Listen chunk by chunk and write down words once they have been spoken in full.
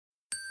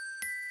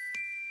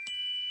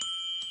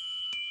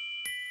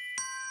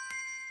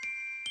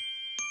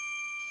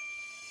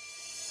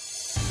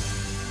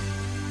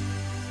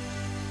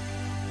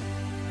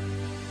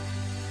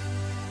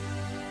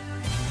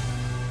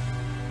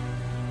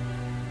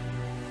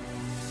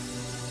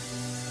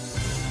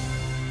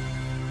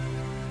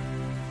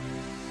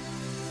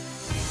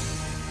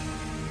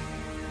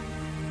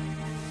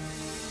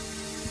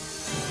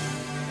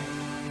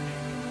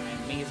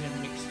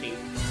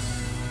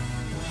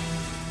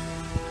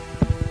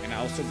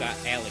also got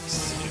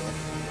Alex here.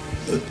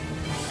 Oh,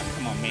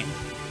 come on, man.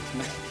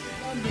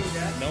 Don't do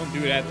that. Don't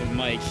do that to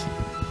Mike.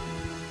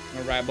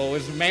 Alright,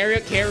 boys.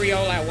 Carry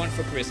all I want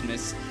for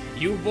Christmas.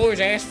 You boys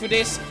asked for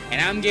this,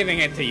 and I'm giving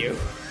it to you.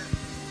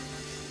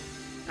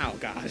 Oh,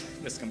 God.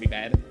 This is gonna be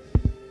bad.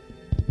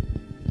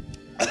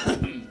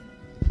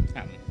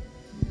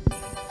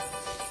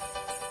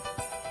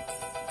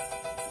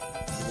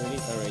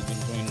 Alright, you can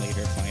join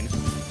later, fine.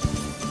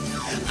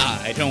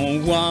 I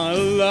don't want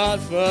a lot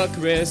for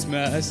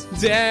Christmas.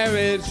 There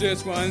is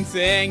just one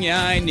thing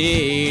I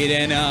need,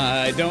 and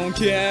I don't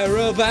care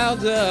about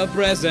the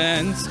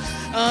presents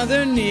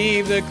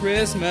underneath the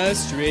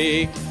Christmas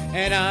tree.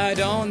 And I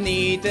don't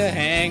need to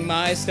hang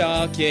my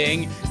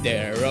stocking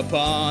there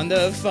upon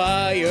the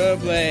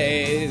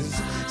fireplace.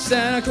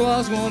 Santa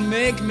Claus won't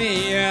make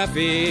me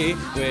happy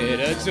with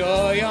a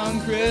toy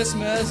on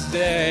Christmas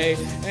Day.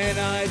 And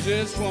I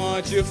just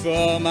want you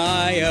for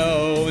my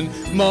own,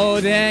 more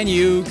than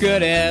you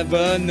could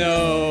ever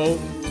know.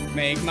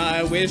 Make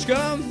my wish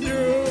come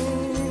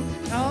through.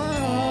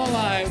 All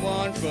I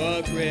want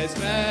for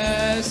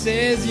Christmas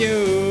is you.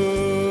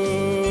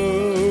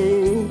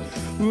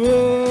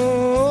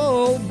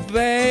 Oh,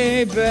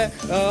 baby,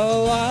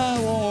 oh, I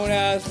won't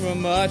ask for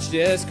much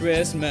this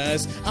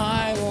Christmas.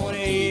 I won't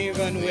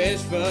even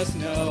wish for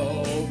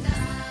snow.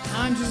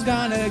 I'm just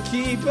gonna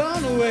keep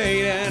on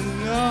waiting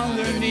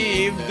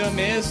underneath the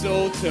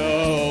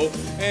mistletoe.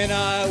 And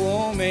I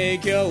won't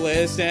make a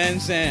list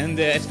and send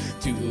it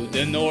to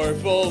the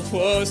North Pole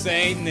for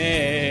St.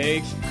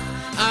 Nick.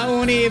 I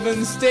won't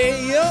even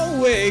stay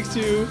awake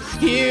to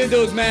hear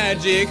those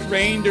magic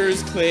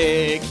reindeers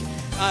click.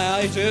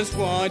 I just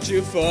want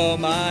you for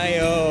my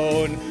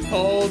own,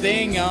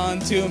 holding on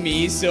to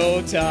me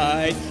so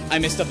tight. I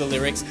messed up the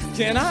lyrics.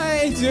 Can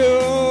I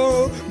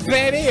do,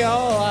 baby,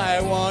 all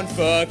I want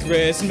for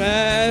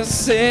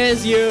Christmas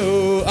is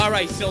you. All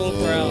right, solo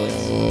for Alex.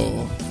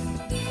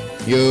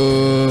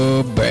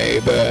 You,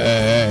 baby.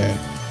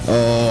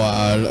 Oh,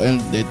 I'll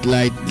end it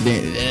like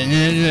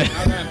this.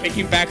 I'm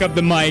picking back up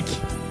the mic.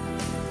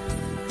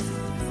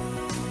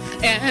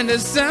 And the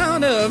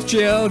sound of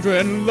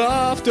children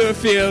laughter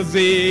fills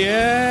the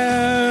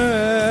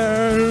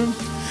air,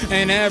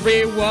 and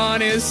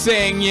everyone is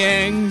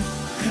singing.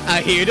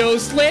 I hear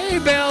those sleigh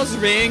bells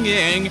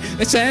ringing.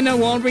 Santa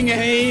won't bring a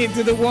hay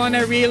to the one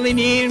I really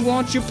need.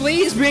 Won't you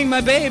please bring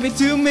my baby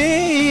to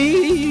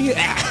me?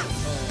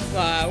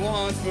 I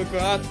want for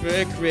God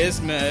for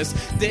Christmas.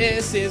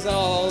 This is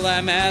all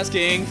I'm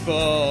asking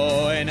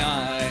for. And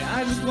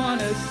I just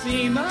want to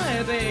see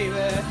my baby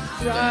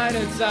right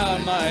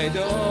outside my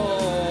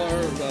door.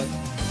 But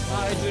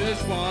I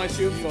just want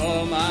you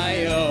for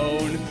my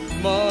own,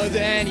 more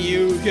than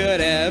you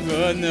could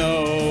ever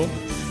know.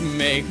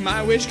 Make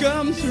my wish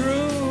come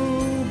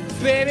true.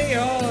 Baby,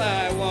 all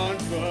I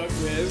want for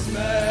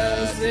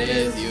Christmas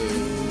is you.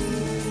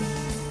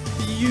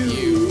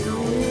 You.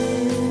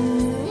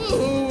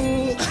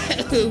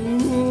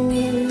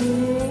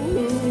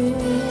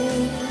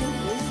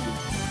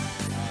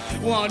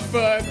 Want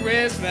for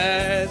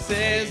Christmas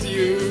is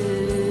you,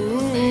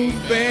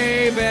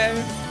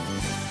 baby.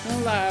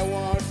 All I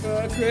want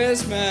for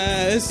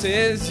Christmas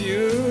is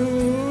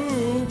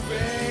you,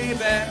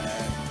 baby.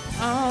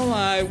 All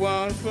I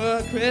want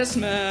for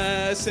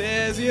Christmas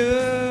is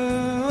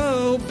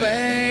you,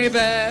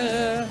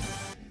 baby.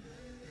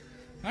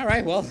 All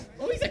right, well.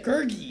 Oh, he's a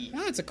corgi.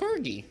 Oh, it's a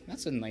corgi.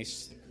 That's a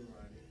nice.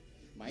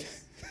 Mike.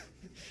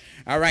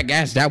 All right,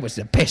 guys, that was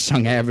the best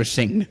song I ever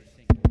sang.